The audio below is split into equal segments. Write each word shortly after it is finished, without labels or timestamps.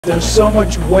There's so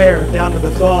much wear down to the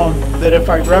bone that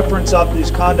if I reference up these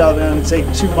condyle and say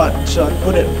too much, so I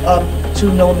put it up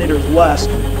 2 millimeters less,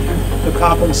 it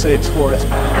compensates for it.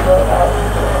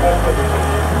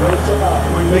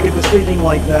 When we make a decision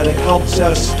like that, it helps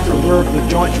us preserve the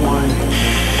joint line.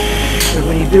 Because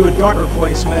when you do a joint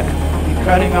replacement, you're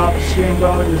cutting off shin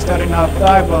bone, you're cutting off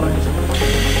thigh bones,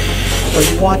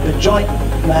 but you want the joint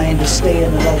line to stay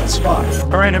in the right spot.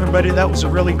 All right, everybody, that was a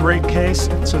really great case.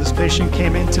 So this patient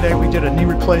came in today. We did a knee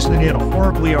replacement. He had a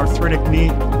horribly arthritic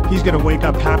knee. He's going to wake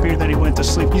up happier than he went to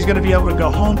sleep. He's going to be able to go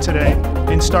home today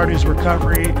and start his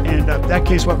recovery. And that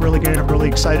case went really good. I'm really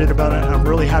excited about it. I'm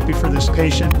really happy for this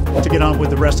patient to get on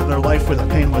with the rest of their life with a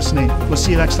painless knee. We'll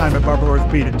see you next time at Barbour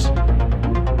Orthopaedics.